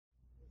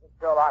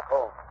Sherlock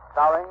Holmes,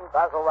 starring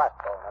Basil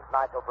Rathbone and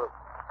Nigel Bruce.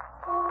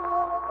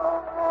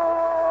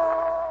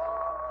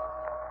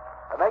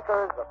 The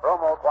makers of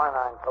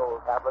bromoquinine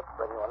cold tablets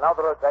bring you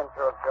another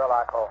adventure of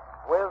Sherlock Holmes,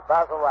 with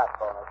Basil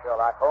Rathbone as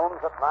Sherlock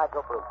Holmes and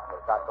Nigel Bruce as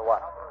Dr.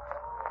 Watson.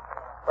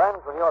 Friends,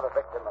 when you're the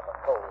victim of a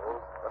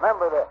cold,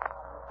 remember this.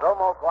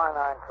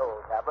 Bromoquinine cold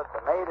tablets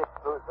are made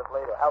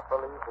exclusively to help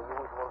relieve the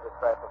usual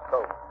distress of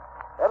cold.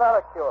 They're not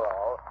a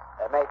cure-all.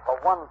 They're made for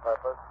one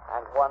purpose,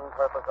 and one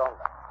purpose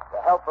only, to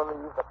help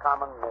relieve the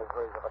common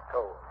miseries of a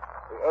cold.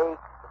 The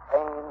ache, the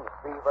pain, the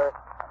fever,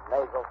 and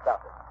nasal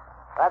stuffing.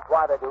 That's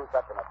why they do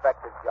such an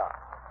effective job.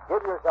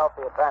 Give yourself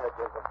the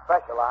advantages of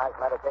specialized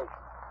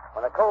medication.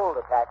 When a cold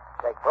attacks,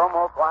 take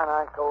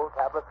bromoquinine cold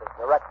tablets as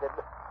directed,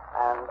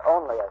 and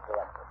only as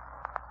directed.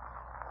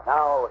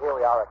 Now, here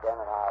we are again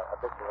in our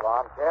habitual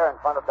armchair in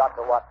front of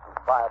Dr. Watson's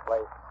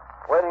fireplace,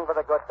 waiting for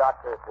the good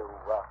doctor to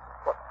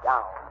put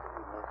down the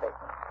evening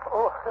paper.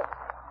 Oh,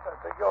 I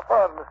beg your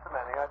pardon, Mr.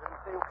 Manning. I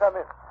didn't see you come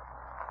in.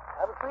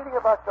 I was reading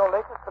about your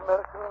latest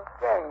American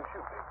gang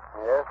shooting.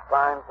 Yes,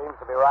 crime seems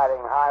to be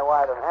riding high,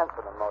 wide, and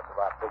handsome in most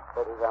of our big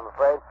cities, I'm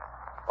afraid.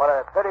 What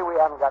a pity we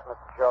haven't got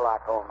Mr.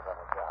 Sherlock Holmes on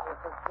the job.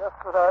 This is just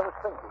what I was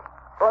thinking.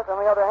 Of course,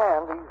 on the other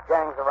hand, these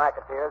gangs of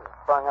racketeers have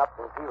sprung up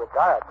since he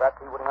retired. Perhaps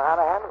he wouldn't know how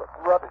to handle it.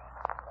 Rubbish.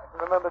 I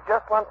can remember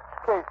just one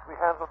case we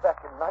handled back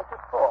in 94.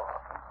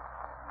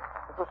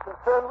 It was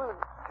concerned with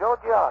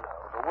Giorgiano,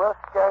 the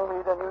worst gang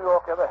leader New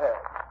York ever had.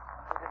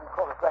 We didn't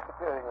call it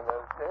racketeering in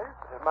those days,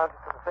 but it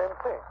amounted to the same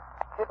thing.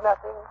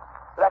 Kidnapping,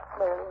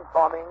 blackmailing,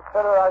 bombing,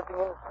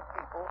 terrorizing innocent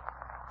people.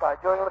 By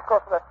during the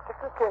course of that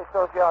particular case,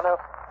 Giorgiano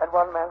had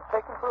one man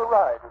taken for a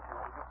ride, as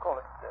you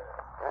call it.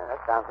 Yeah,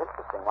 that sounds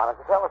interesting. Why don't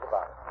you tell us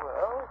about it?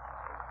 Well,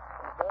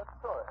 it's a bad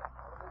story.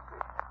 Let me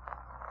see.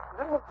 It was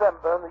in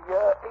November in the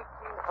year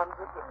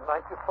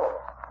 1894.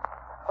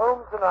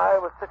 Holmes and I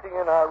were sitting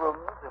in our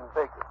rooms in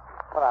Baker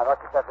Street. Well, I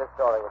thought you said this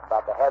story was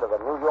about the head of a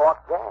New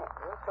York gang.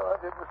 Yes, so I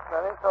did, Mr.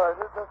 Manning, so I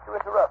did. Don't you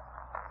interrupt.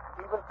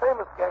 Even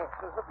famous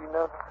gangsters have been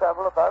known to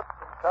travel about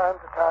from time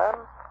to time.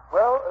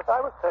 Well, as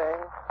I was saying,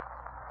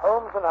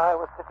 Holmes and I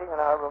were sitting in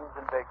our rooms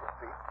in Baker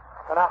Street,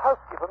 and our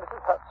housekeeper,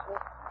 Mrs. Hudson,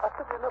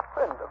 ushered in a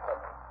friend of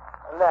hers,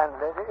 a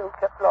landlady who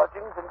kept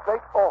lodgings in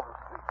Great Orme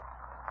Street.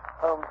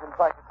 Holmes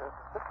invited her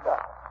to sit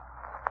down.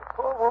 The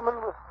poor woman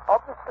was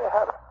obviously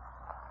harassed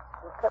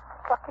and kept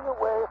sucking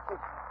away at the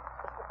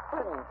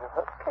fringe of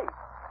her cape.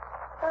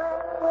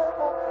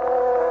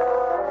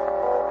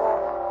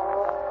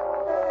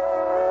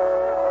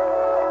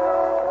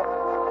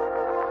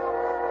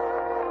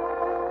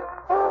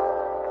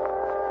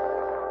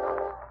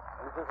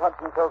 Mrs.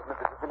 Hudson tells me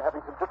that you've been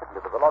having some difficulty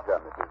with the lodger,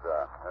 Mrs.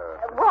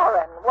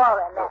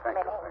 Warren, that's thank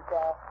my you, name, thank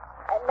sir.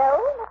 No,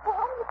 Mr.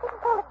 Holmes, you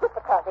couldn't call it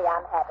difficulty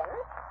I'm having.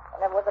 And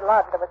it was a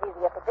lodge that was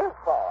easier to do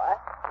for.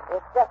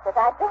 It's just that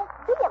I don't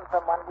see him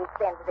from one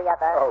weekend to the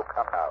other. Oh,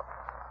 come now.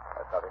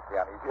 That's nothing to be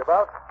uneasy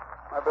about.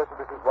 My blessed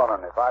Mrs.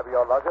 Warren, if I were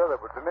your lodger,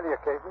 there would be many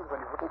occasions when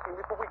you wouldn't see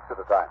me for weeks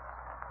at a time.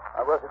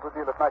 I work a good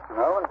deal at night, you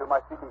know, and do my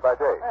sleeping by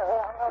day.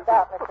 Oh, no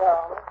doubt, Mr.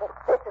 Holmes, but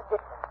this is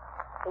different.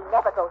 He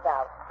never goes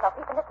out, not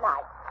even at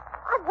night.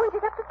 I've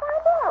waited up to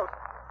find out.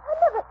 I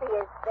never see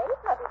his face,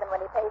 not even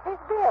when he pays his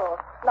bills.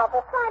 Not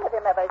a sign of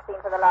him ever seen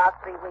for the last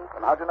 3 weeks.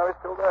 And how do you know he's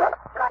still there?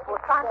 Like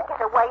he's trying to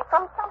get away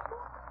from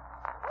something?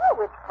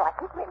 Oh, it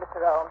frightens me, Mr.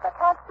 Holmes. I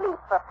can't sleep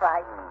for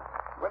fright.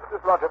 When did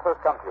this lodger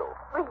first come to you?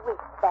 3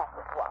 weeks back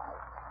it was.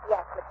 He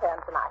asked me to turn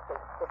to my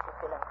place, 50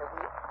 shillings a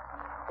week.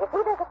 You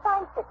see, there's a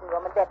fine sitting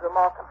room and bedroom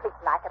all complete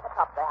like at the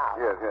top of the house.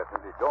 Yes,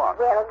 indeed. Go on.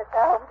 Well, Mr.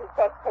 Holmes, he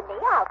said to me,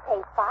 I'll pay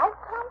 £5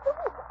 a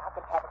week if I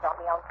can have it on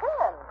my own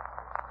terms.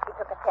 He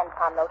took a £10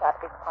 note out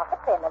of his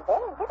pocket then and there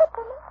and gave it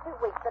to me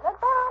 2 weeks in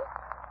advance.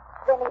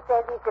 Then he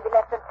says he's to be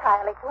left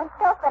entirely to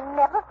himself and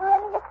never for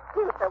any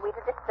excuse are we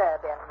to disturb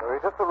him. So he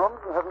took the rooms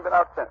and hasn't been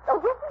out since. Oh,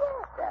 yes, he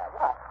has, sir.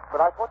 What?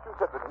 But I thought you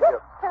said that he...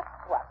 Just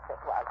what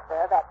it was,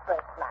 sir, that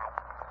first night.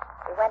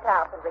 He went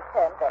out and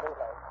returned very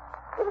late.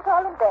 He was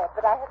all in bed,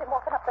 but I heard him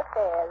walking up the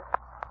stairs.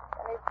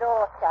 And his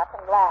door shut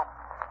and locked.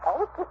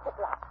 Always keeps it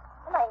locked.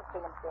 And I ain't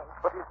seen him since.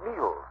 But his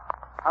meals.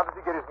 How does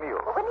he get his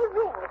meals? Well, when he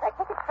rings, I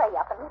take a tray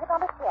up and leave it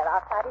on a chair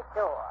outside his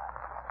door.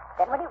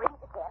 Then when he rings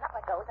again, up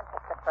I goes and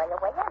take the tray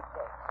away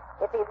empty.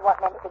 If he's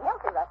wanting anything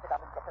else, he writes it on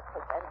a slip of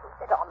paper and puts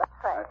it on the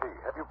tray. I see.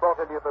 Have you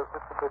brought any of those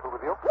slips of paper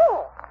with you?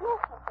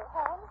 Yes, Mr.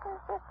 Holmes.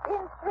 There's just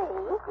been 3.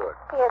 Good.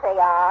 Here they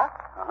are.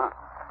 Uh-huh.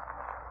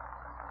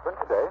 When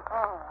today?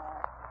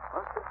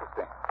 Most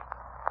interesting.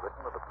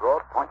 Written with a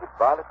broad, pointed,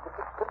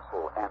 violet-tipped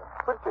pencil and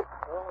printed.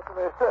 Well, what do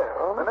they say,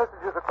 Holmes? The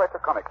messages are quite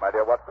laconic, my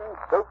dear Watson.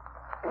 Soap,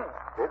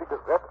 Daily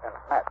Gazette, and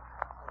match.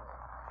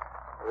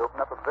 They open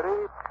up a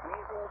very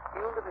pleasing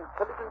field of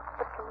intelligent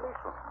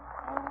speculation.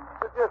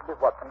 Suggestive,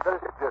 Watson, very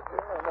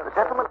suggestive. The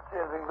gentleman...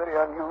 Anything very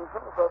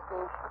unusual about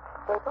those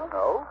papers?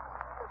 No.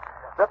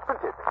 That's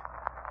printed.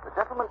 The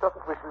gentleman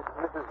doesn't wish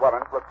Mrs.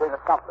 Warren to obtain a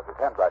sample of his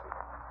handwriting.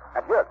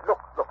 And here, look.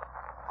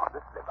 On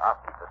this slip,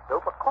 after the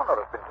soap, a corner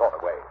has been torn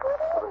away.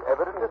 There was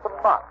evidently some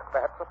mark,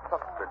 perhaps a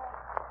thumbprint.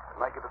 It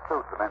might give a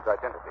clue to the man's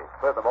identity.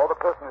 Furthermore, the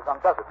person is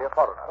undoubtedly a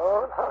foreigner.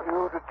 Oh, and how do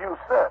you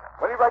deduce that?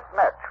 When he write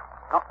match,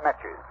 not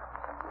matches.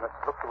 You must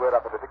look the word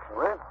up in the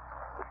dictionary.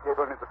 The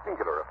Gabriel is the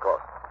singular, of course.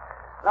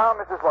 Now,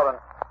 Mrs.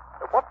 Warren,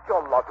 what did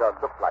your lodger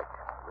look like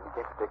when he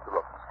came to take the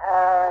room?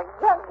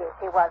 Youngish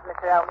he was,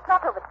 Mr. Holmes,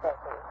 not over 30.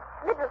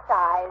 Middle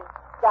size,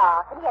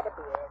 dark, and he had a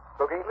beard.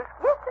 Spoke English?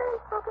 Yes, sir, he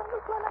spoke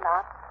English well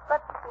enough,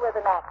 but with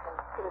an accent.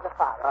 He was a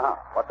foreigner.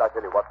 Uh-huh. What I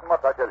tell you, Watson, what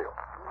I tell you.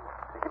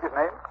 Did he give his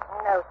name?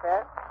 No,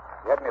 sir.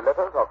 He had any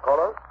letters or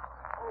callers?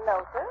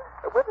 No, sir.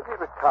 Where did he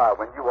retire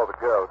when you or the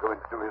girl go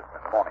in to do his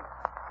in the morning?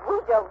 We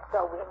don't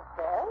go in,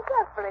 sir. He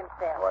does for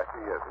himself. Oh, I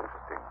see, yes,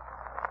 interesting.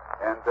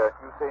 And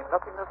you say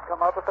nothing has come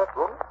out of that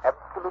room?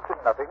 Absolutely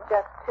nothing?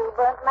 Just 2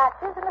 burnt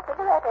matches and a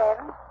cigarette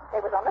end.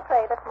 They was on the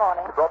tray this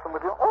morning. You brought them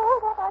with you? Oh,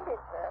 that I did,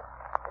 sir.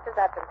 Mrs.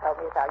 Hudson told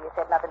me as how you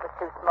said nothing was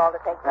too small to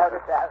take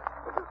notice of.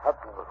 Mrs.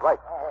 Hudson was right.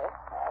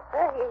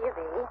 Sir, here you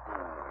be.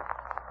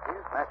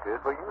 These matches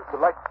were used to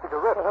light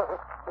cigarettes.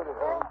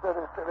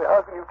 Steady, steady.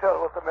 How can you tell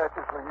what the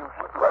matches were used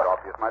for? Quite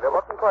obvious, my dear.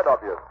 Wasn't quite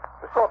obvious.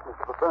 The shortness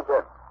of the burnt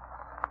end.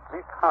 At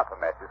least half a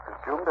match is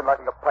consumed in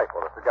lighting a pipe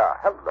or a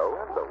cigar. Hello.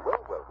 Well.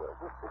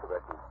 This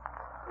cigarette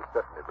is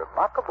certainly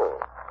remarkable.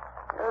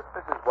 Yes,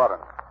 Mrs.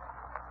 Warren.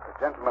 The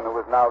gentleman who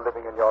is now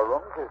living in your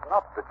rooms is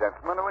not the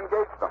gentleman who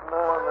engaged them. No,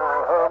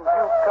 Holmes,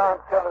 you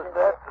can't tell us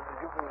that.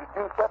 You can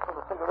deduce that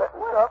from the cigarette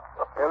itself.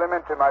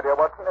 Elementary, my dear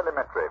Watson,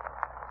 elementary.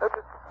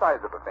 Notice the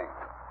size of the thing.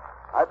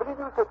 I believe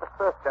you said the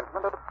first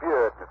gentleman had a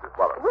beard, Mrs.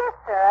 Warren. Yes,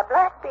 sir. A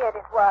black beard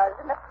it was,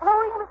 and a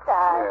flowing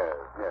moustache.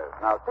 Yes.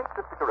 Now, take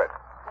the cigarette.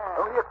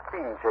 Only a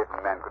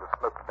clean-shaven man could have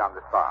smoked it down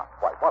this far.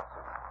 Why,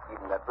 Watson,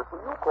 even that bristle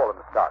you call a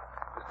moustache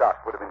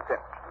would have been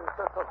singed.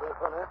 That's not very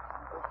funny.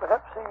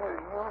 Perhaps he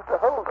used a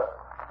holder.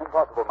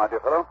 Impossible, my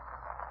dear fellow.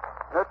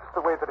 Notice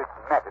the way that it's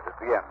matted at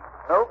the end.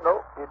 No,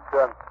 it's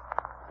a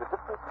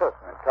different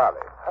person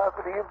entirely. How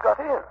could he have got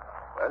in?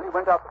 Well, he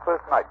went out the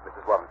first night,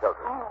 Mrs. Warren tells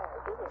us.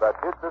 But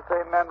did the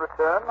same man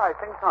return? I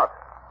think not.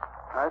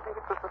 I think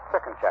it was the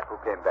second chap who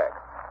came back.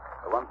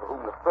 The one for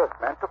whom the first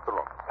man took the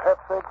room.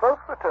 Perhaps they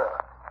both returned.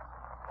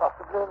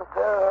 Possibly that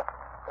there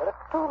are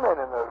 2 men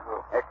in those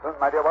rooms. Excellent,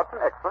 my dear Watson,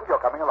 excellent.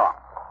 You're coming along.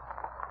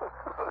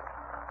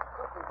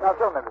 Now,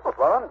 tell me, Mrs.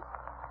 Warren,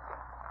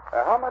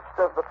 how much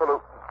does the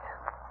fellow eat?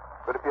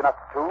 Would it be enough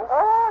for 2?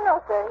 Oh, no,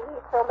 sir. He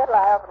eats so little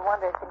I often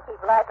wonder if he can keep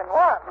life in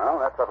warm. Well,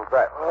 that settles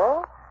that.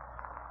 Oh?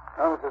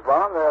 Now, Mrs.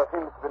 Warren, there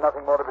seems to be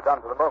nothing more to be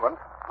done for the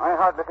moment. I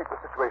hardly think the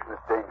situation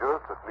is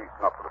dangerous, at least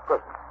not for the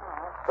present.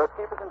 But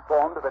keep us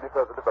informed of any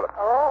further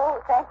developments.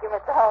 Oh, thank you,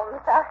 Mr.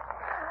 Holmes.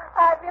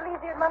 I feel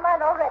easier in my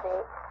mind already.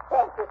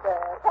 Thank you, sir.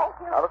 Thank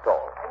you. Not at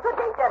all. Good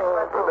day,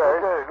 gentlemen.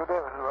 Good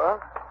day, Mrs.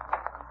 Warren.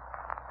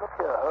 Look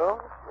here,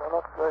 Holmes. You're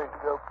not going to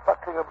go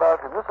puttering about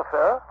in this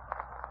affair.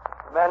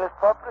 The man is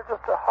probably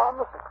just a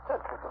harmless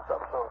eccentric of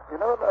some sort. You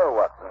never know,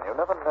 Watson. You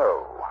never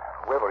know.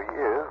 Whoever he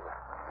is,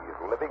 he's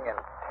living in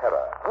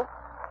terror. Huh?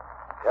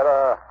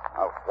 Terror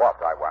of what,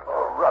 I wonder?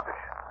 Oh, rubbish.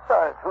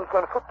 Besides, who's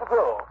going to foot the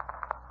bill?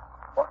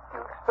 What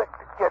do you expect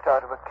to get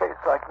out of a case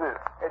like this?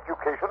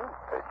 Education?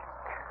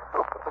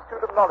 Look, the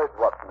pursuit of knowledge,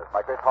 Watson, is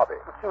my great hobby.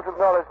 Pursuit of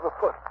knowledge of the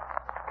foot.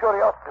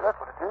 Curiosity, that's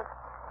what it is.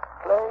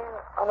 Plain,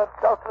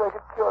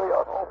 unadulterated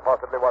curiosity. Oh,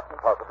 possibly, Watson,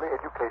 possibly.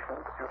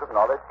 Education, pursuit of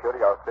knowledge,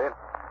 curiosity.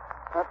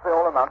 Perhaps they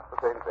all amount to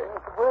the same thing.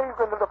 So where are you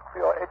going to look for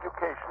your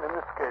education in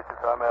this case,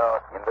 if I may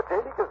ask? In the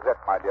Daily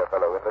Gazette, my dear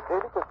fellow, in the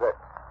Daily Gazette.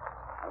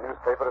 A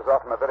newspaper is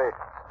often a very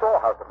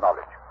storehouse of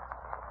knowledge.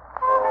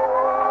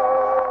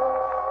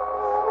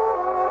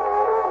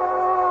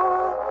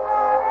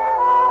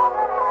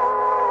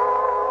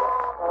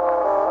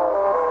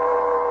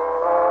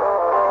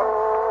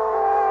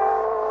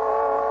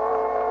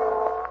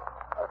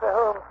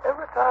 Holmes,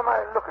 every time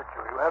I look at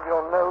you, you have your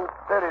nose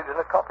buried in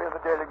a copy of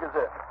the Daily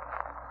Gazette.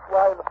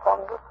 Why the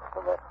fondness for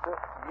that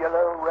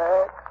yellow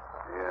rag?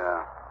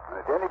 Yeah.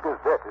 The Daily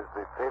Gazette is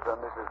the paper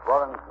Mrs.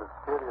 Warren's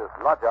mysterious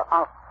lodger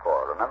asked for,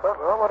 remember?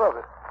 Well, what of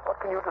it? What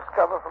can you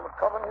discover from a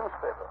common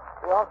newspaper?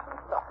 The answer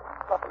is nothing.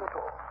 Nothing at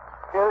all.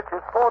 Here it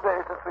is 4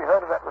 days since we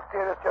heard of that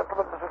mysterious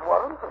gentleman, Mrs.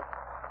 Warren.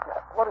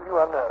 What have you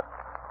unearthed?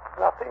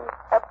 Nothing.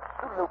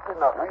 Absolutely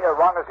nothing. You're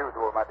wrong as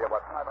usual, my dear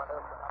Watson.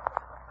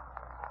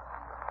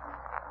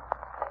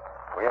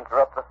 We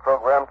interrupt this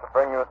program to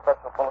bring you a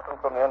special bulletin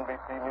from the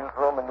NBC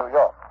newsroom in New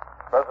York.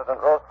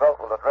 President Roosevelt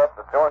will address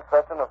the joint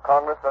session of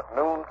Congress at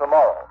noon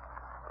tomorrow.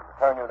 We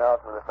return you now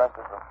to the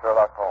adventures of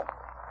Sherlock Holmes.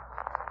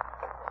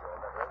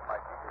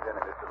 My chief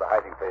enemies to the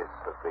hiding place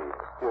of the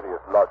mysterious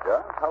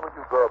lodger. How would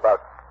you go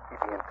about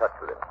keeping in touch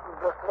with him?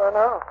 Just right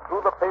now.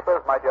 Through the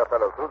papers, my dear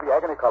fellow, through the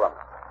agony columns.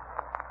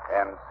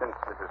 And since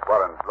Mrs.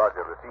 Warren's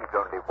lodger received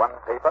only one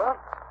paper,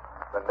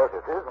 the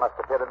notices must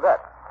appear in that.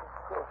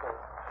 Yes, I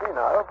see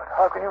now, but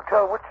how can you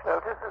tell which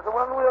notice is the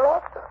one we're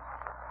after?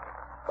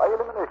 By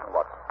elimination,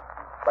 Watson.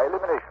 By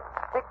elimination.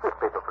 Take this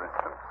paper, for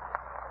instance.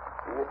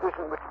 The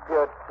edition which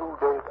appeared 2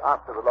 days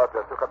after the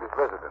lodger took up his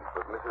residence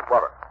with Mrs.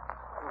 Warren.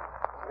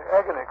 The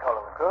agony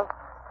column, huh?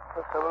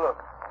 Let's have a look.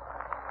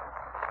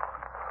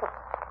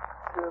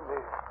 Dear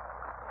me.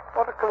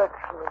 What a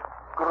collection of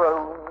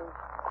groans,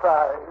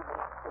 cries,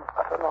 and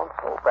utter nonsense.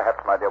 Oh,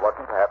 perhaps, my dear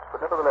Watson, perhaps.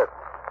 But nevertheless,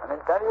 An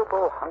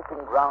invaluable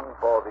hunting ground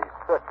for the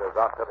searchers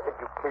after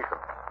education.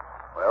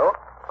 Well,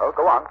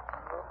 go on.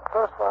 The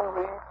first one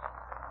reads,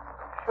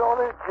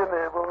 surely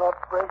Jimmy will not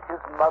break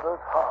his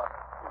mother's heart.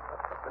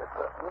 That's not very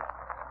certain.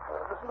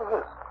 Listen to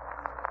this.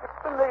 It's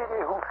the lady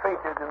who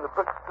fainted in the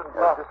Brixton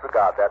Park.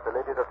 Disregard that. The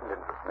lady doesn't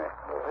interest me.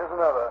 Here's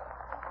another.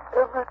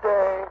 Every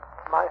day,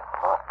 my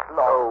heart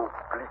longs. Oh,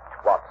 bleach,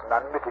 Watson.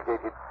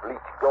 Unmitigated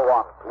bleach. Go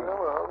on, please.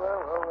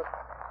 Well.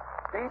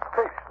 Be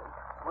patient.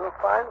 We'll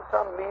find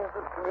some means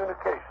of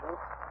communication.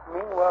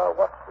 Meanwhile,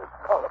 watch this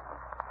column.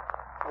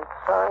 It's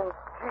signed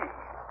G.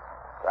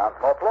 Sounds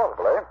more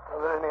plausible, eh? Are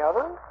there any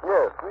others?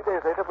 Yes. 3 days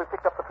later, we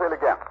picked up the trail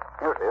again.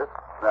 Here it is.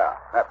 There,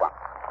 that one.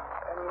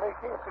 And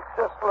making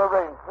successful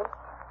arrangements,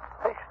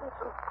 patience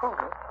and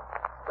prudence,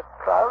 the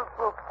clouds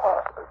will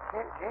pass. G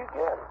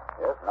again.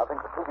 Yes,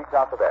 nothing for 2 weeks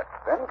after that.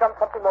 Then comes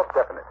something more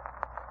definite.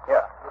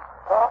 Here. The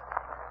park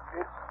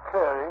is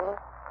clearing.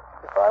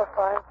 If I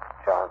find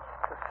chance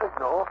to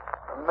signal,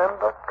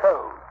 remember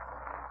code.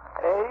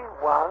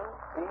 A1,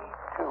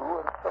 B2,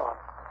 and so on.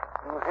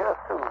 You'll hear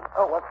soon.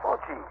 Oh, what's more,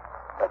 G?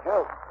 By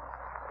Jove.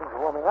 Things are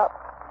warming up.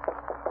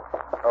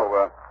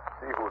 Oh,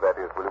 see who that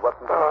is, will you,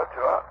 Watson?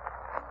 Sure.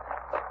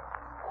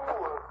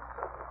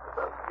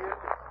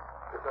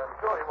 I'm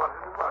sure he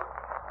wanted to run.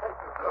 Thank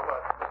you so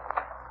much.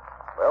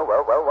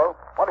 Well.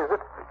 What is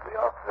it? It's the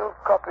afternoon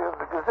copy of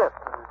the Gazette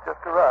that has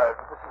just arrived.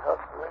 This is how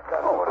it's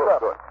done. Oh,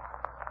 good.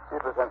 See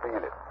if there's anything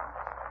in it.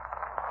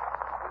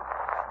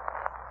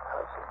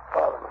 House of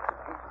Parliament in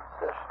heated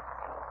session.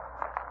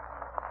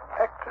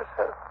 Actress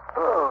has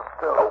pearls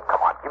still. Oh,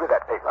 come on, give me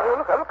that paper.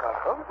 Look out,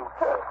 Holmes. You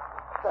tell.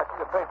 Snatching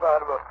the paper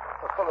out of a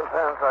fellow's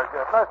hands like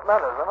that. Nice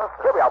manners, I must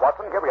say. Here we are,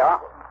 Watson. Here we are.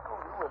 Oh,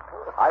 you went to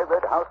it. I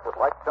read house with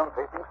white stone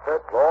facing,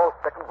 third floor,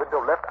 second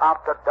window left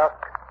after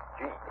dusk.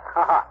 G.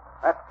 Ha.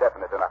 That's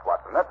definite enough,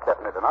 Watson. That's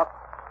definite enough.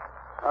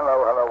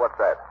 Hello. What's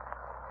that?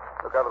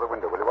 Look out of the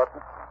window, will you,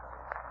 Watson?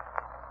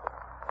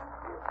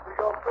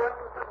 Your friend,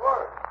 Mrs.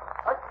 Warren.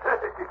 I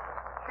said it.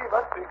 She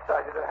must be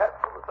excited. Her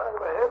hat's on the side of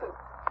her head, and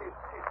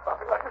she's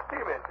puffing like a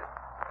steam engine.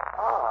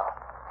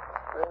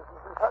 There's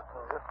Mrs.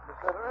 Hudson. Just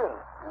let her in.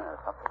 Yeah,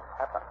 something's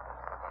happened.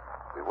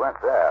 We weren't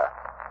there.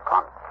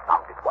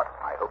 Confound it, Watson.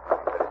 I hope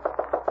nothing did it.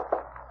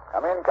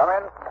 Come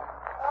in.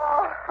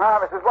 Oh,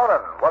 Mrs.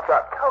 Warren, what's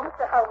up?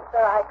 Mr. Holmes,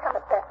 sir, I come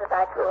as fast as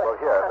I could. Well,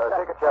 here,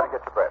 take a chair and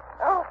get your breath.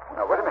 Oh.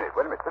 No, wait a minute.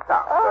 Sit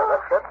down. Oh.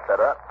 That's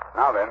better.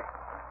 Now then,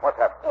 what's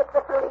happened? It's a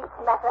police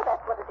matter,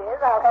 that's what it is.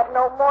 I'll have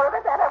no more of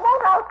it, and I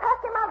won't. I'll pack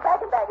him on bag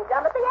and baggage.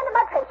 I'm at the end of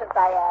my patience,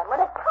 I am. When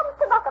it comes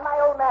to knocking my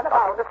old man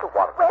about... Mr.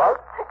 Watson, well,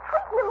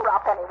 treating him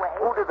rough anyway.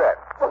 Who did that?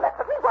 Well, that's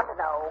what we want to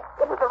know.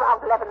 It was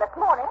around 11 this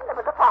morning.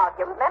 There was a fog,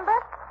 you remember?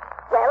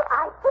 Well,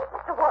 I sent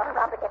Mr. Warren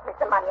around to get me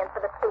some money in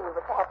for the stew we were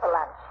to have for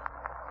lunch.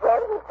 Well,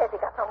 he says he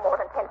got no more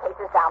than 10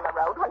 paces down the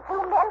road when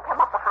 2 men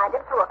come up behind him,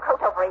 threw a coat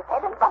over his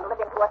head, and bundled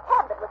him into a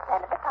cab that was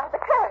standing beside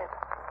the curb.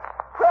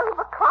 12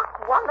 o'clock,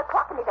 1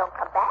 o'clock, and he don't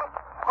come back.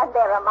 And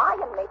there am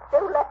I in me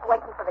stew left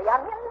waiting for the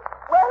onions.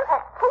 Well,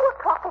 at 2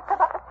 o'clock, they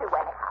come up a stew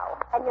anyhow.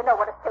 And you know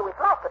what a stew is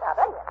like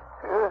without onions.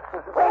 Yes,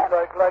 it's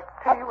like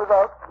tea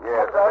without...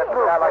 Yes,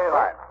 milk. I like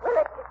mine.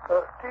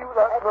 Well, tea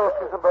without milk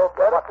is about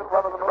that. It's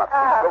one of the most...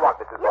 Go on,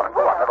 Mrs. Warren.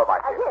 Go on, never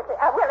mind. Yes,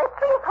 well, at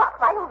 3 o'clock,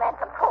 my old man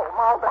comes home,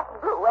 all black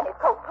and blue, and his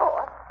coat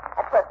tore.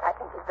 At first, I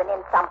think he's been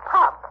in some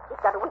pub. He's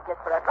got a weakness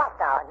for a drop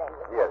now and then.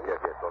 Yes.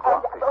 Well, go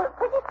on, please.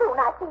 Pretty soon,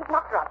 I see he's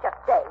not drunk, just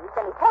dazed,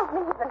 and he tells me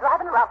he's been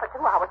driving around for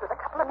 2 hours with a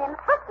couple of men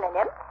threatening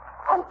him,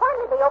 and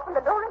finally they opened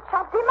the door and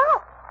shoved him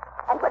out.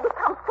 And when he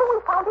comes to, he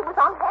found he was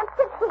on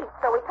Hampstead Heath,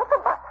 so he took a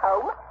bus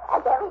home,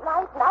 and there he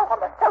lies now on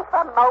the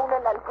sofa,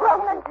 moaning and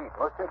groaning. Indeed,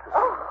 most interesting.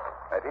 Oh.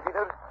 Did he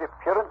notice the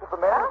appearance of the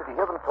man? Did he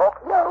hear them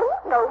talk? No,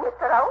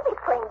 Mr. Holmes. He's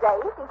clean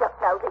dazed. He just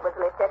knows he was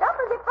lifted up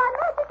as if by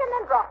magic and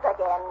then dropped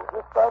again.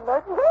 Just by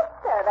magic? Yes,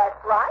 sir, that's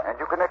right. And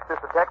you connect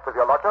this attack with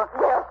your lodger?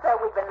 Well, sir,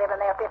 we've been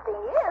living there 15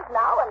 years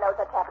now, and those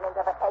happenings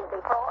ever came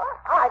before.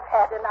 I've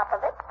had enough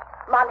of it.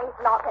 Money's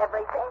not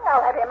everything.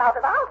 I'll have him out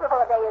of the house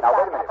before the day is Now,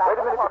 done.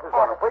 wait a minute, Mrs.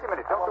 Warren. Wait a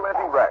minute. Don't do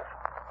anything rash.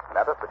 The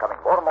matter's becoming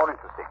more and more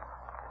interesting.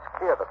 It's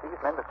clear that these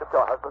men mistook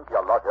your husband for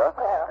your lodger,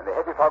 Well. and the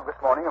heavy fog this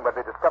morning, and when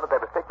they discovered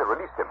their mistake, they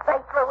released him. They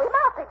threw him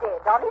out, they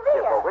did. On his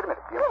ear. Yes, well, wait a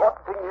minute. The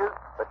important thing is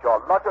that your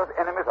lodger's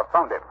enemies have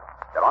found him.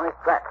 They're on his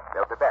track.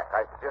 They'll be back.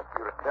 I suggest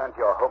you return to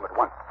your home at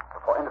once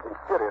before anything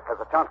serious has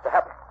a chance to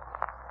happen.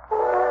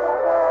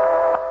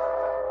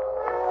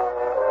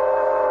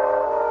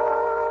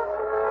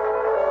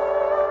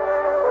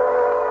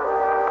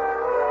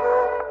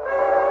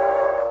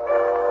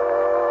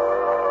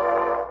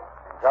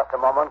 In just a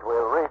moment,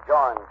 we'll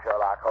rejoin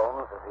Sherlock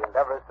Holmes as he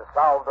endeavors to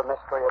solve the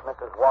mystery of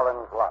Mrs.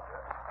 Warren's lodger.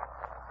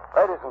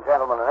 Ladies and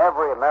gentlemen, in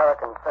every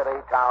American city,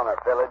 town, or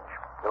village,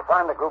 you'll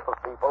find a group of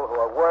people who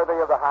are worthy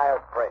of the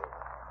highest praise.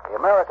 The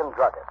American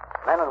druggists,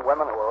 men and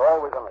women who are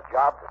always on the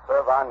job to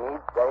serve our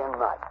needs day and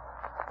night.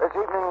 This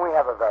evening, we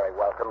have a very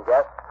welcome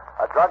guest,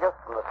 a druggist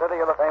from the city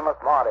of the famous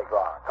Mardi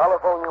Gras,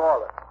 colorful New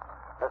Orleans,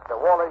 Mr.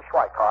 Wally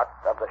Schweikart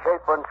of the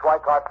Schaefer and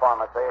Schweikart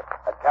Pharmacy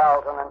at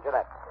Carrollton and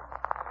Genesee.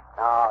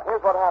 Now,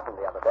 here's what happened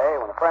the other day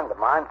when a friend of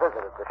mine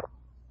visited the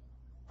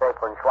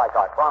Schaefer and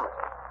Schweikart Pharmacy.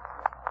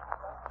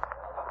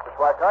 Mr.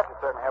 Schweikart, you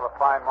certainly have a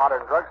fine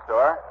modern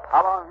drugstore.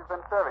 How long have you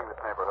been serving this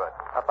neighborhood?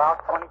 About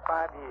 25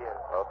 years.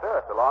 Well,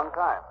 sir, it's a long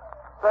time.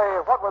 Say,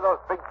 what were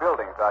those big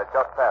buildings I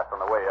just passed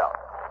on the way out?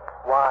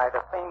 Why,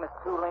 the famous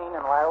Tulane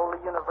and Loyola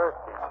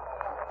University.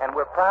 And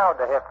we're proud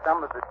to have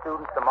some of the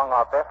students among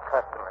our best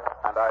customers.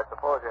 And I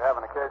suppose you have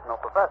an occasional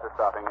professor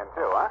stopping in,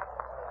 too, huh?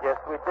 Yes,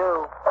 we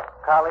do.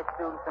 College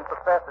students and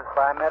professors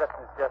buy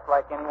medicines just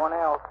like anyone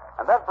else.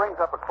 And that brings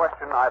up a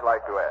question I'd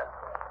like to ask.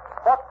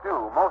 What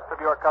do most of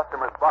your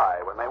customers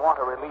buy when they want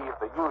to relieve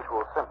the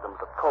usual symptoms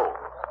of colds?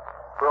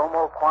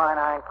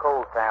 Bromoquinine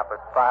cold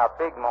tablets by a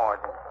big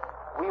margin.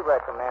 We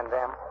recommend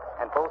them,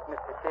 and both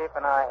Mr. Schaefer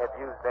and I have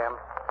used them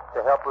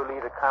to help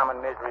relieve the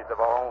common miseries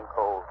of our own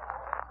colds.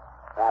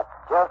 That's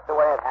just the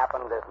way it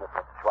happened, isn't it,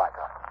 Mr.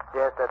 Schweikart?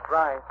 Yes, that's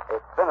right.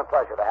 It's been a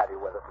pleasure to have you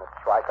with us, Mr.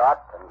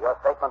 Schweikart, and your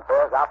statement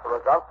bears out the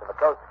results of a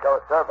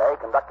coast-to-coast survey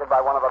conducted by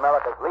one of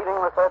America's leading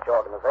research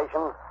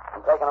organizations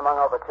and taken among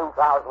over 2,000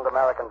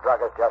 American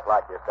druggists just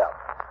like yourself.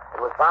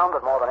 It was found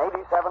that more than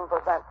 87%,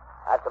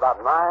 that's about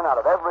 9 out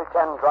of every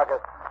 10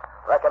 druggists,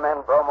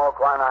 recommend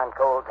bromoquinine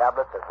cold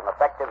tablets as an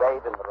effective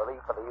aid in the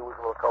relief of the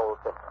usual cold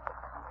symptoms.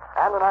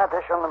 And in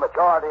addition, the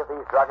majority of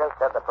these druggists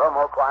said the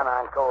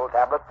bromoquinine cold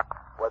tablets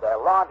were their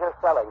largest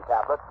selling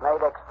tablets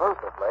made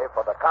exclusively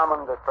for the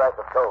common distress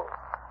of cold.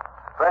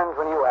 Friends,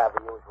 when you have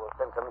the usual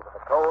symptoms of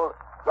a cold,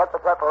 get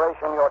the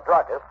preparation your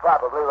druggist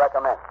probably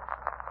recommends.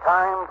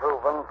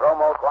 Time-proven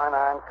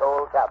bromoquinine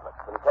cold tablets,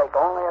 and take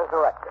only as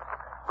directed.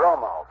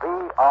 Bromo,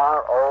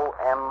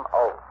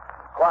 B-R-O-M-O.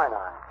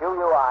 Quinine,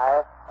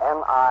 Q-U-I-N-I-N-E.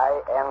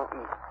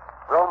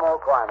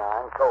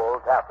 Bromoquinine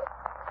cold tablets.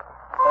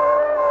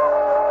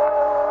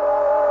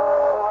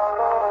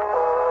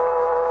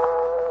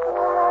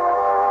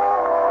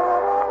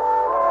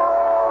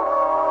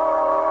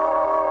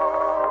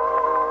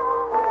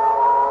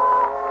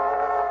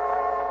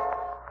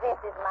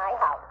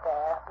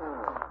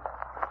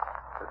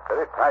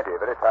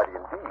 Very tidy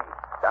indeed.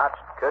 Starched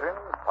curtains,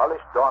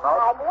 polished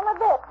doorknobs. I do my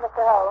best,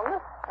 Mr.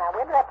 Holmes. Now,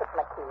 where do I put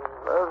my key?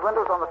 Those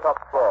windows on the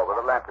top floor where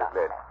the lamp is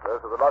lit.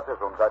 Those are the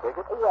lodgers' rooms, I take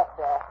it? Yes,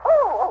 sir.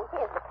 Oh,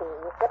 here's the key.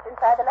 It's just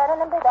inside the letter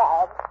number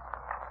bag.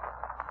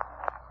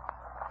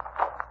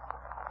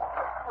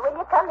 Will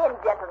you come in,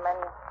 gentlemen?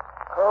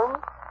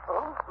 Holmes?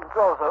 The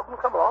door's open.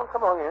 Come on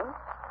in.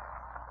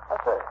 I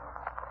say,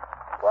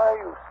 why are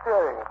you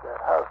staring at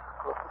that house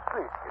across the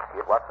street? You see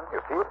it, Watson?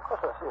 You see it? Of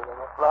course I see it. I'm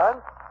not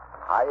blind.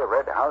 High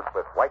red house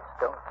with white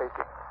stone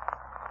facing.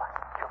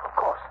 Of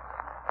course.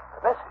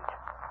 The message.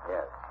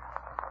 Yes.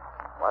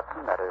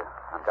 Watson, that is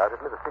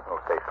undoubtedly the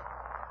signal station.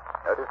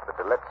 Notice the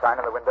to let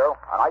sign in the window?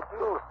 An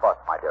ideal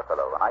spot, my dear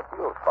fellow. An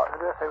ideal spot. I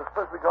dare say we're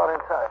supposed to be gone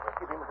inside. We're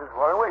keeping Mrs.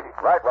 Warren waiting.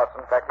 Right,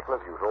 Watson. Practical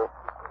as usual.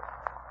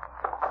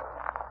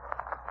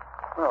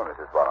 Well,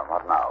 Mrs. Warren,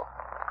 what now?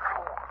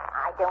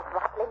 I don't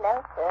rightly know,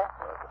 sir.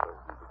 Well, suppose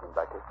we begin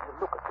by taking a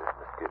look at this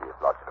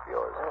mysterious lodger of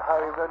yours. How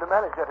are you going to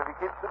manage that if he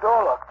keeps the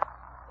door locked?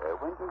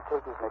 When do you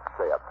take his next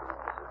tray up to me,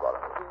 Mrs.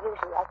 Warren?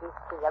 Usually I use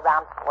tea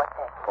around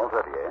 4:30.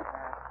 4:30, eh?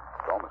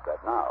 It's almost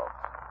that now.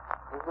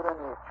 Is there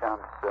any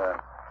chance,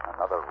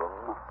 another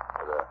room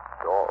with a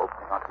door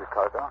opening onto this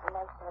corridor?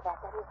 No, sir, that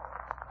is.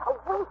 Oh,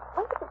 wait a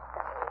minute,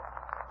 sir.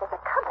 There's a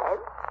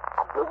cupboard.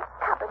 A big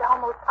cupboard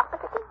almost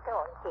opposite his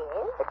door.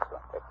 Yes?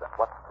 Excellent.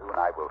 What you and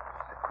I will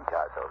secrete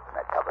ourselves in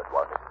that cupboard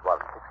while Mrs.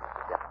 Warren fixes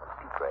the gentleman's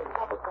tea tray.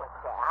 Very good,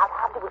 sir.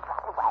 I'll do it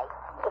right away.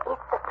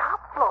 It's the top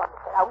floor,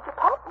 Mr. Holmes. You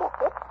can't miss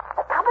it.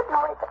 The cupboard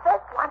door is the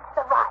first one to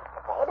the right,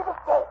 at the head of the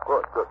stairs.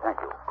 Good,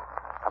 thank you.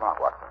 Come on,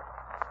 Watson.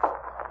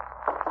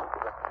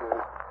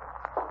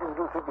 You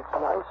do think it's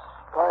nice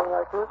flying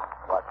like this?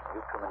 Watson,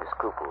 you've too many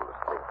scruples to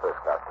play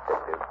first-class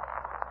detective.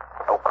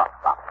 Oh, come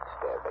down the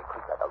stairs. They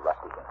creak like a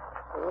rusty thing.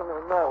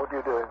 Now what are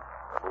you doing?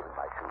 Removing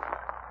my shoes.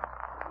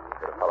 You've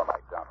got to follow my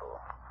example.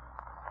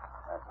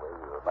 That way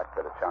you'll have a much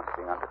better chance of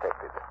being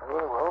undetected.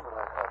 Very well, but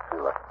I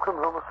feel like a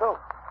criminal myself.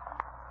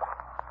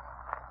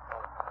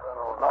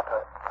 Oh, not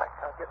I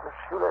can't get my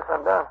shoelace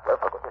undone. Well,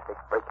 for goodness sake,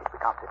 break it. We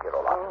can't sit here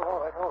all night.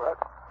 All right.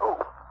 Oh,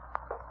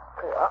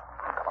 there you are.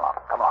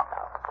 Come along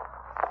now.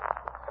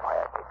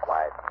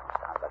 Quiet.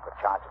 Sounds like the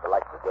charge of the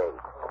light brigade.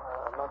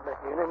 I'm not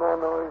making any more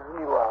noise than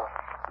you are.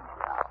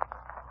 Now.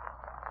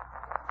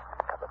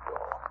 The cupboard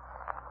door.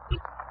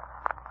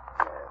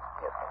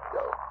 Yes,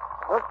 go.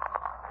 What?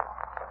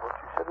 What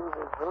you said was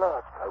a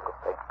large. Smoke of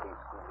paint,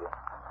 please, Julia.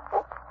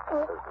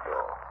 Close the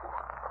door.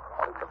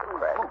 Only from the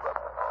crack.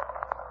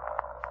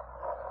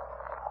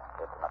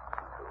 That's not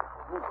too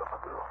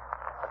through.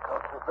 I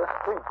can't do the best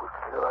thing pushed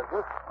here like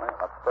this. Well, you're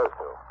not supposed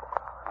to.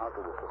 I'll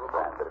do this little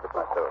band bit of it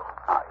myself.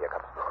 Ah, here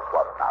comes Mrs.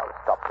 Warren now.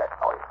 Stop that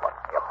noise,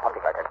 Watson. You're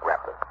pumping like a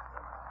grappler.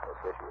 Yes,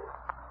 here she is.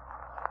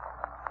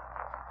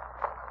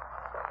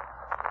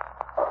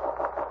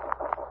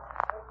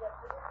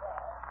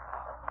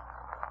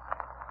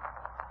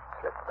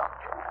 Slipped on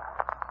chair.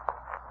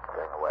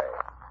 Going away.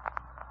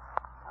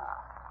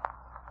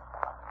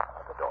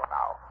 At the door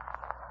now.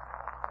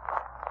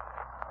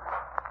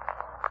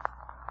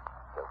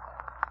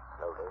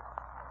 Slowly.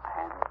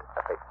 And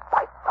a big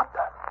pipe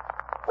thunder.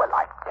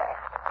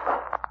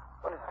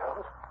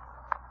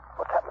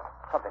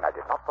 Something I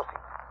did not foresee.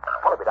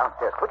 Follow me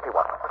downstairs quickly,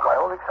 Watson. My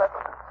own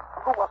excitement.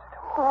 Who was it?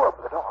 Who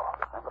opened the door?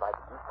 Remember I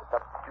deduced the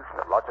substitution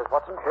of lodgers,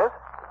 Watson? Yes.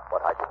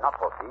 What I did not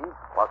foresee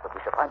was that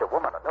we should find a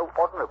woman, no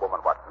ordinary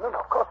woman, Watson. No,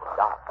 of course not.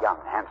 Dark, young,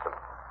 handsome,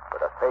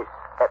 with a face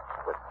etched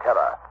with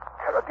terror.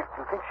 Terror? Do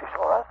you think she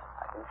saw us?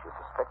 I think she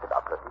suspected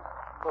utterly.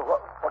 Well,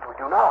 what do we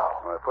do now?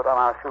 We'll put on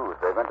our shoes.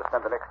 We're going to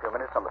spend the next few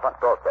minutes on the front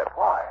doorstep.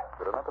 Why?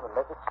 You remember the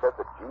message said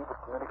that G would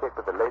communicate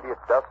with the lady at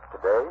dusk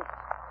today?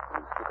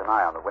 Please keep an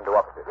eye on the window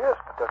opposite. Yes,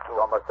 but It's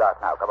almost dark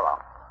now. Come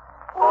along.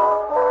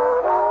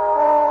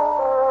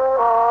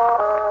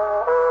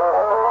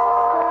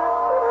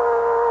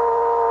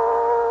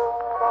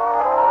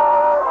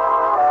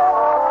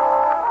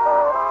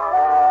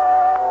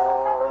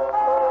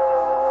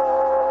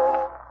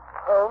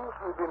 Holmes,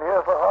 we've been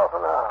here for half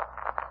an hour.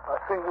 My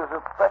fingers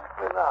are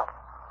practically numb.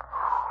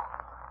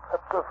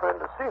 Perhaps your friend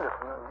has seen us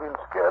and been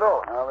scared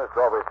off. No, this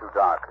doorway's too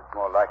dark. It's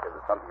more likely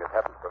that something has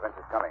happened to prevent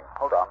his coming.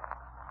 Hold on.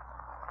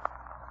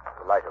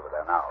 There's a light over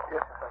there now.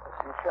 Yes, I can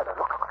see a shadow.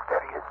 Look,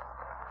 there he is.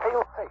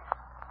 Pale face.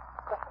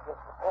 Pressed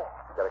against the wall.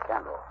 He's got a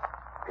candle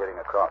peering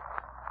across.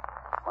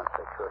 Once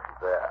they're sure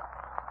she's there.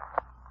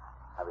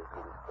 Now we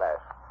see this flash.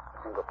 A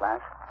single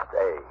flash. It's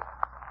A.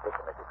 Take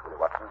the message, Willie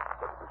Watson,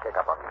 so we can check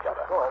up on each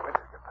other. Oh, I will.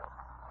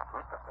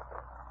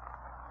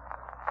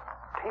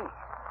 T.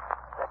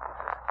 That is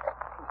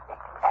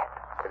T-H-at.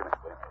 Wait a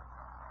minute.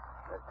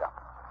 There's down.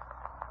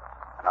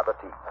 Another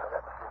T.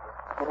 That must be the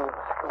beginning of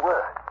the second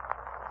word.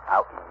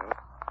 Now E.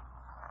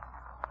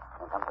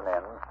 Then comes an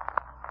N.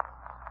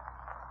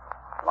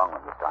 Long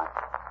one this time.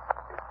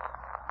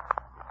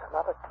 It's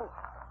another T.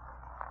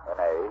 An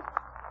A.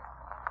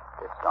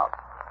 It's not.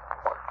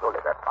 Well, surely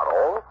that's not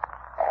all.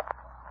 At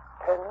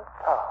 10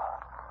 Tower.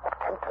 At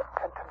 10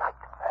 tonight.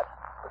 That's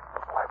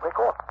my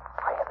record.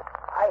 I have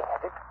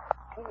it.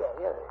 T-A,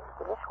 the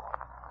initial.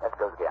 Let's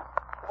go again.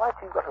 Why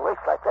do you got a race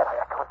like that?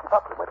 I can't keep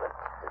up with it.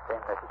 The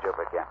same message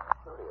over again.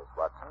 Curious,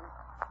 Watson.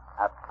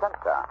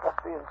 Attenta. Must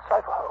be in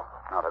cipher home.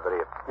 Not a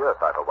very obscure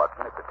cipher,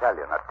 Watson. It's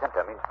Italian.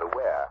 Attenta means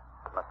beware.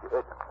 It must be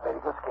urgent.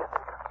 Very good skin.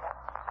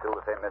 Still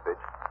the same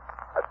message.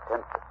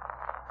 Attenta.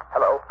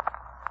 Hello.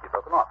 You've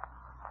broken off.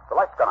 The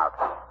light's gone out.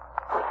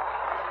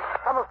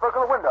 Someone's broken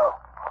the window.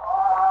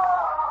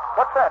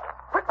 What's that?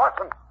 Quick,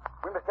 Watson.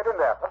 We must get in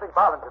there. Something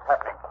violent is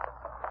happening.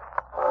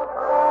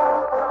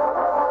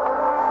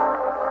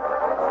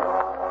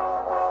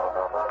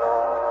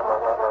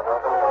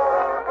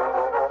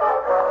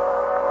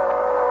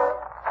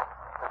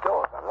 The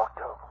door's unlocked,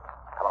 Holmes.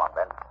 Come along,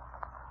 Ben.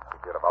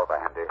 Keep your revolver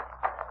handy.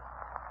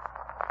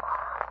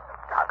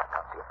 Dark, I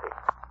can't see your face.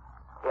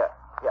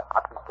 Here,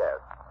 up these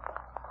stairs.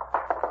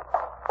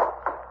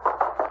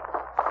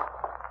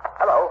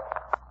 Hello.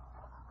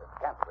 There's a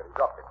candle where he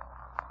dropped it.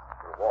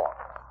 Too warm.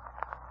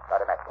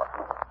 Light a match,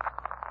 Watson.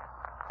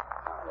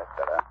 That's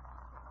better.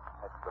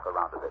 Let's look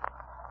around a bit.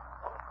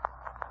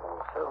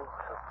 So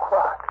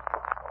quiet.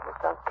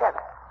 It's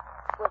uncanny.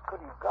 Where could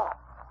he have gone?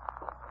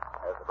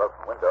 There's a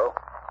broken window.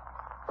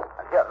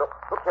 And here, look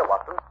here,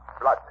 Watson.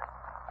 Blood.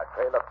 A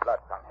trail of blood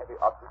on heavy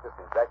objects has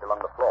been dragged along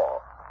the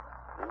floor.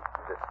 Use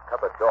this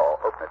cupboard door.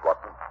 Open it,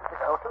 Watson. Is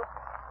it out?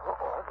 Oh,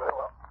 very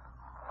well.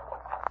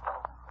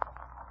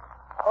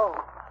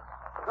 Holmes,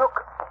 look.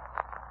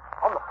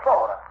 On the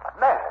floor, a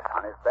man.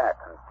 On his back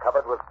and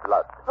covered with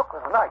blood. Look,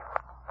 there's a knife.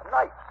 A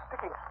knife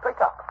sticking straight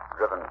up.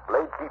 Driven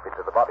blade deep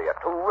into the body. A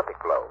terrific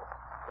blow.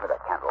 Give me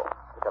that candle.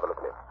 Let's have a look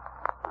at him.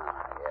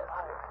 Yes.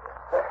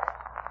 There.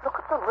 Look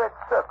at the red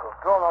circle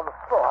drawn on the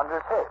floor under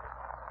his head.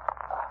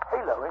 A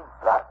halo in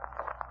blood.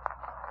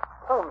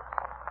 Holmes,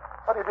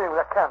 what are you doing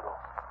with that candle?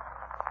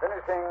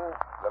 Finishing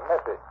the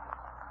message.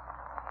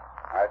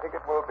 I think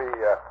it will be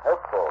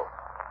helpful.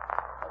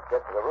 Let's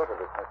get to the root of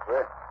this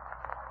mystery.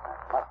 I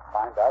must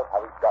find out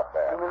how he got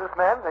there. You knew this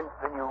man? Then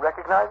you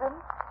recognize him?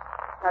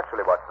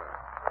 Naturally, Watson.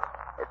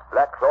 It's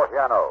Black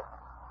Giorgiano,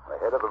 the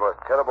head of the most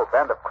terrible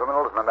band of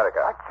criminals in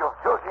America. Like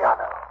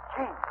Giorgiano.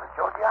 Gee, for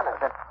Giorgiano.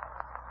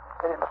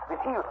 Then it must be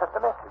he who sent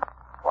the message.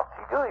 What's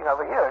he doing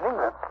over here in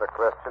England? That's the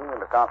question we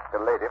must ask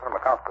a lady from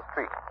across the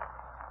street.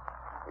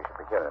 We should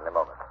be here in a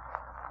moment.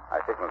 I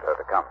signaled her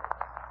to come.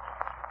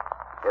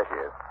 Here she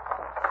is.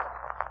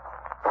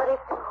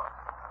 Carissimo,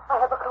 I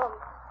have a come.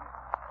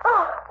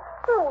 Ah,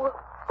 Sue,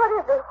 what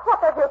is it? What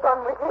have you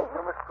done with him?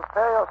 You must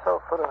prepare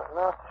yourself for a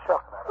nasty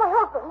shock, madam. My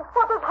husband,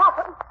 what has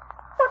happened?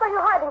 What are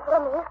you hiding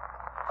from me?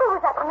 Who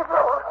is that on the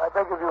floor? I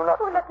beg of you not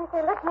Oh, to... let me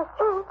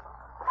see.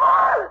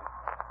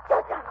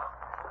 Giorgiano.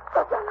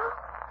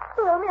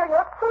 Tell me, you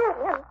have killed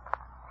him.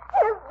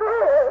 He is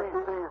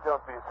dead. Please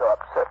don't be so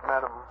upset,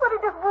 madam. But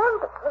it is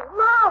wonderful,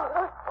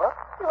 marvelous. What?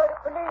 You are the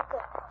police.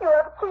 You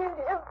have killed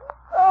him.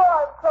 Oh,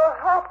 I'm so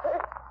happy.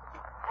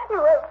 You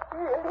have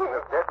killed He him.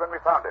 was dead when we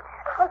found him.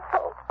 How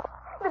so?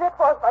 Then it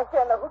was my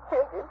Jenna who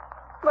killed him.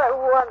 My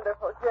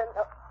wonderful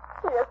Jenna.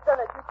 He has done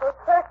it to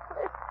protect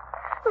me.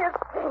 He has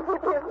painted.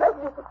 He is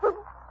magnificent.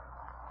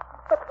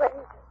 But where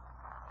is he?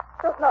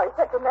 Just now he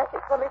sent a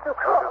message for me to It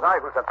come. was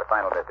I who sent the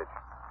final message.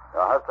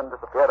 Your husband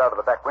disappeared out of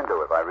the back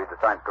window, if I read the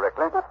signs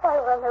correctly. But I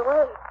ran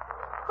away.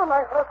 Oh,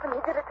 my husband,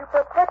 he did it to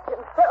protect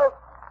himself.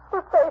 to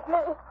save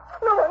me.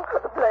 No one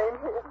could blame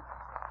him.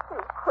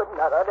 You could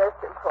not arrest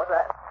him for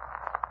that.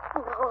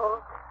 No.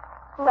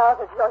 Now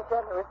that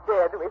Georgiana is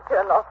dead, we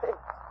fear nothing.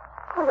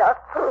 We are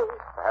free.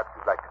 Perhaps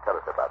you'd like to tell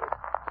us about it.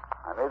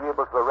 I may be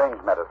able to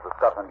arrange matters with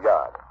Scotland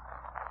Yard.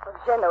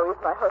 Geno is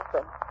my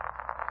husband.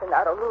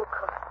 Gennaro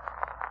Luca.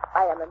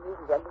 I am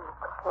Amelia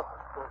Luca.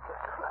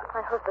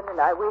 My husband and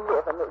I, we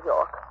live in New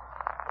York.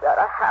 We are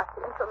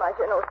happy until my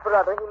Geno's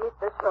brother, he meets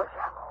this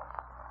Georgiano.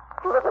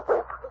 He was a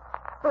devil,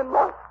 a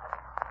monster.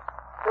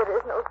 There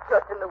is no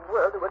judge in the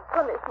world who would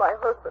punish my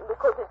husband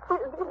because he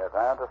killed him. Yes,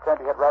 I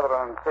understand he had rather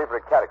an unsavory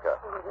character.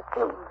 He was a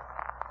fiend.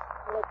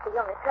 He makes the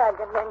young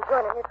Italian men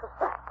join in his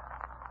society.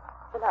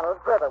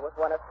 Gennaro's brother was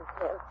one of his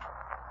men.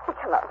 He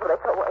cannot break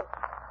away.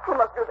 He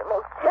must do the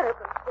most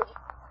terrible thing.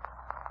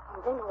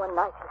 And then one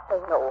night he say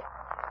no.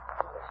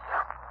 He was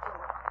shot.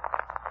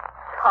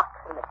 Shot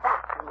in the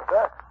back. In the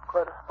back?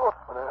 Quite a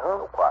sportsman,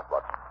 huh? Quiet,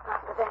 Watson.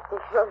 After that,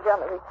 this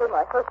Georgiana, he say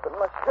my husband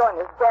must join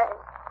his gang.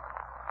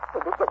 He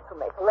began to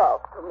make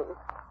love to me.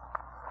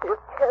 He is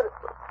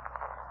terrible.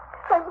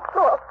 I'm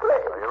so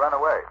afraid. So you ran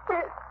away?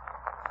 Yes.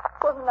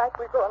 One night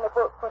we go on a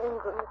boat for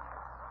England.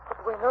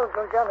 But we know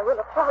Georgiana will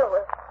follow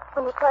us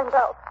when we find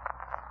out.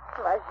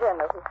 My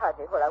Geno, he hide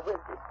me where I will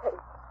be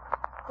safe.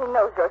 He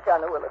knows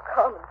Georgiana will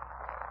come,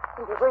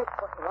 and he waits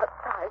for him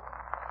outside.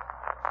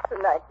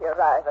 Tonight he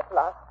arrives at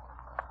last.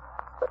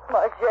 But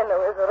my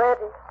Geno is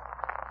ready.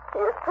 He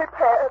is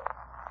prepared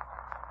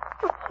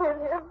to kill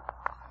him.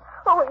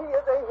 Oh, he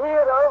is a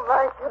hero,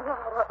 my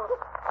Gennaro.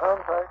 I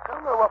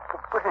don't know what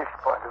the British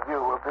point of view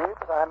will be,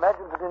 but I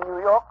imagine that in New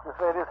York, this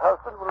lady's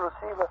husband will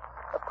receive a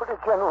pretty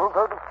general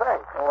vote of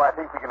thanks. Oh, I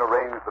think we can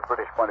arrange the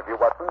British point of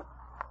view, Watson.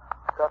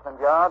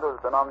 Scotland Yard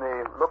has been on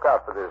the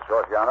lookout for this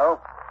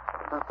Georgiano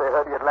since they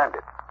heard he had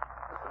landed.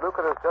 Mr.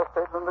 Luca has just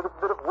taken a little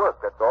bit of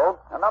work, that's all.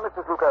 And now,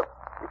 Mrs. Luca,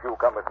 if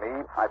you'll come with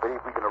me, I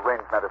believe we can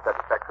arrange matters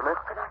satisfactorily.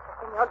 Gracias,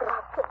 senor,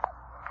 gracias.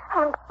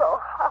 I'm so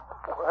happy.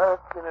 Well,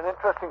 it's been an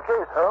interesting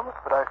case, Holmes,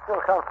 but I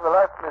still can't for the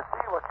life of me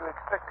see what you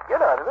expect to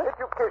get out of it.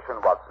 Education,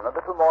 Watson, a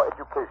little more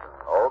education.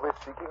 Always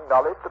seeking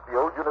knowledge at the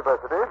old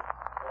university. In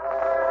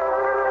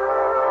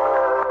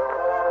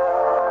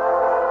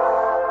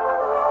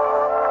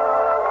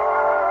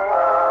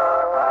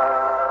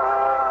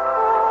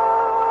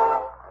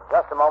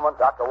just a moment,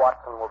 Dr.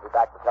 Watson will be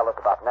back to tell us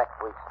about next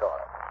week's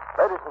story.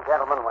 Ladies and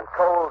gentlemen, when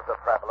colds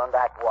are prevalent,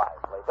 act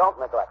wisely. Don't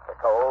neglect the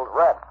cold.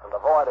 Rest and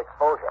avoid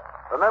exposure.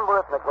 Remember,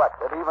 if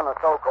neglected, even a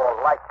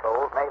so-called light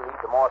cold may lead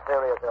to more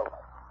serious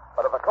illness.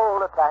 But if a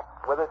cold attacks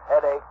with its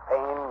headache,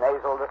 pain,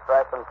 nasal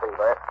distress, and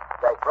fever,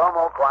 take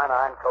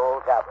bromoquinine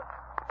cold tablets.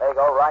 They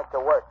go right to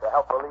work to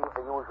help relieve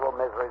the usual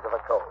miseries of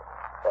a cold.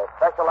 They're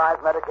specialized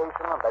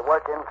medication, and they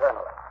work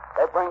internally.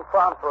 They bring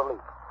prompt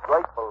relief,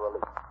 grateful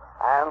relief,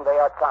 and they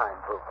are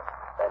time-proven.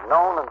 They're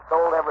known and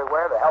sold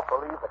everywhere to help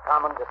relieve the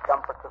common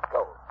discomforts of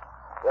cold.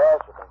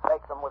 Yes, you can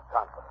take them with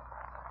confidence.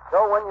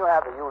 So when you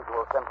have the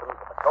usual symptoms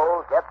of a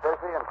cold, get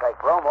busy and take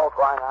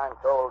bromoquinine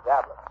cold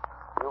tablets.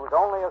 Use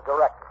only as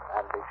directed,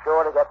 and be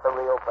sure to get the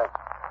real thing.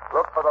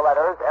 Look for the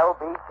letters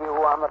LBQ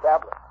on the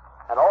tablet,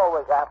 and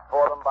always ask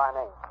for them by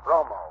name.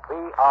 Bromo,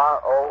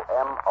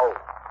 B-R-O-M-O.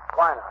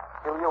 Quinine,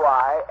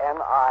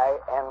 Q-U-I-N-I-N-E.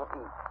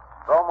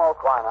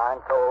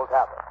 Bromoquinine cold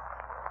tablets.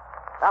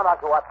 Now,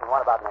 Dr. Watson,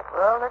 what about next week?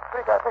 Well, next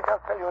week I think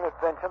I'll tell you an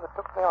adventure that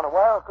took me on a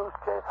wild goose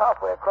chase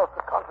halfway across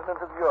the continent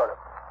of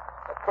Europe.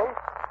 A case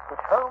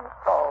which Holmes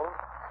solved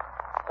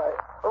by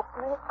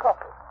opening a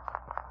coffin.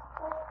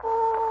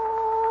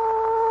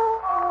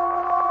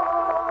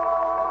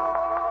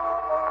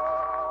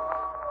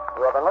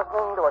 You have been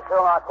listening to a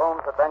Sherlock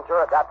Holmes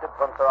adventure adapted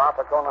from Sir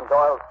Arthur Conan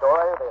Doyle's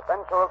story, The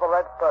Adventure of the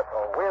Red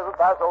Circle, with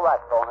Basil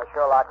Rathbone as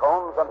Sherlock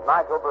Holmes and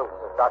Nigel Bruce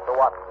as Dr.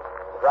 Watson.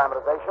 The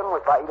dramatization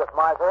was by Edith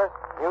Miser,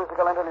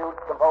 musical interludes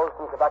composed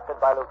and conducted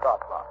by Lou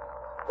Crosslock.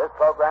 This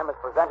program is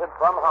presented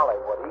from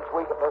Hollywood each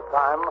week at this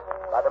time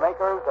by the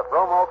makers of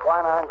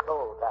bromoquinine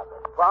cold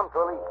tablets, prompt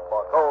relief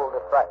for cold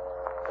distress.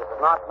 This is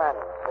not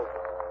Manning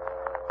speaking.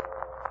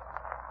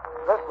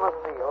 Christmas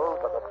seals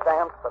are the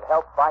stamps that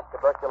help fight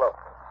tuberculosis.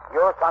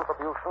 Your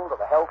contribution to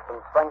the health and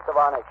strength of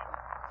our nation.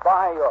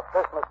 Buy your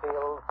Christmas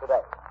seals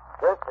today.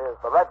 This is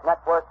the Red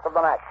Network of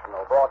the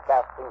National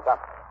Broadcasting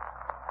Company.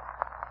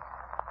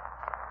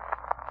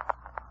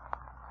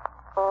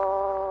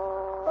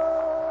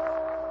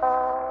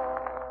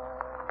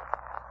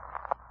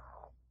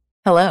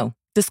 Hello,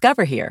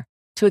 Discover here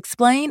to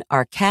explain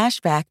our cash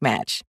back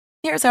match.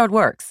 Here's how it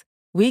works.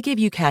 We give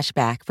you cash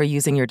back for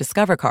using your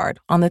Discover card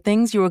on the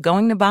things you were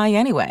going to buy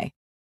anyway.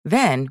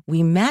 Then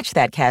we match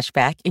that cash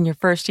back in your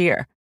first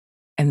year.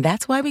 And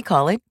that's why we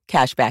call it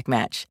Cashback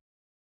Match.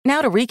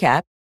 Now to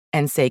recap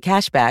and say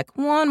cashback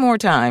one more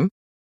time.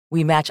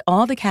 We match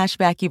all the cash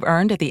back you've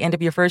earned at the end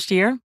of your first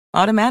year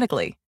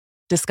automatically.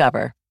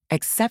 Discover.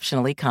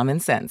 Exceptionally common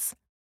sense.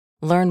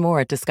 Learn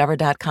more at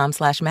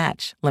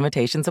discover.com/match.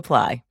 Limitations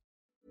apply.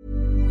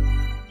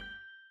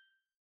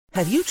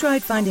 Have you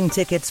tried finding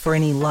tickets for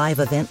any live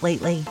event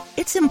lately?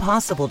 It's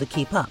impossible to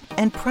keep up,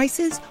 and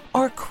prices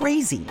are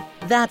crazy.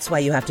 That's why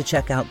you have to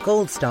check out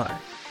Gold Star.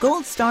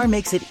 Gold Star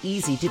makes it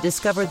easy to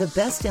discover the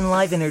best in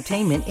live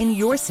entertainment in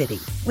your city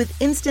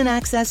with instant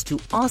access to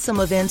awesome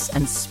events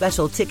and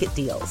special ticket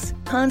deals.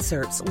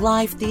 Concerts,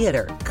 live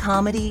theater,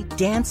 comedy,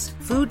 dance,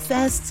 food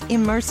fests,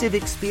 immersive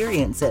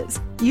experiences.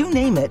 You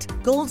name it,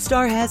 Gold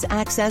Star has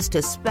access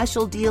to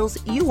special deals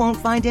you won't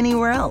find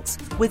anywhere else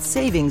with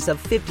savings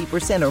of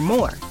 50% or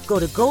more. Go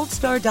to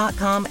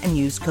goldstar.com and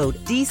use code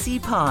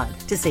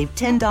DCPOD to save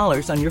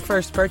 $10 on your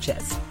first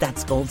purchase.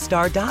 That's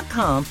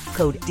goldstar.com,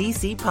 code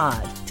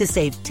DCPOD to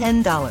save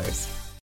 $10.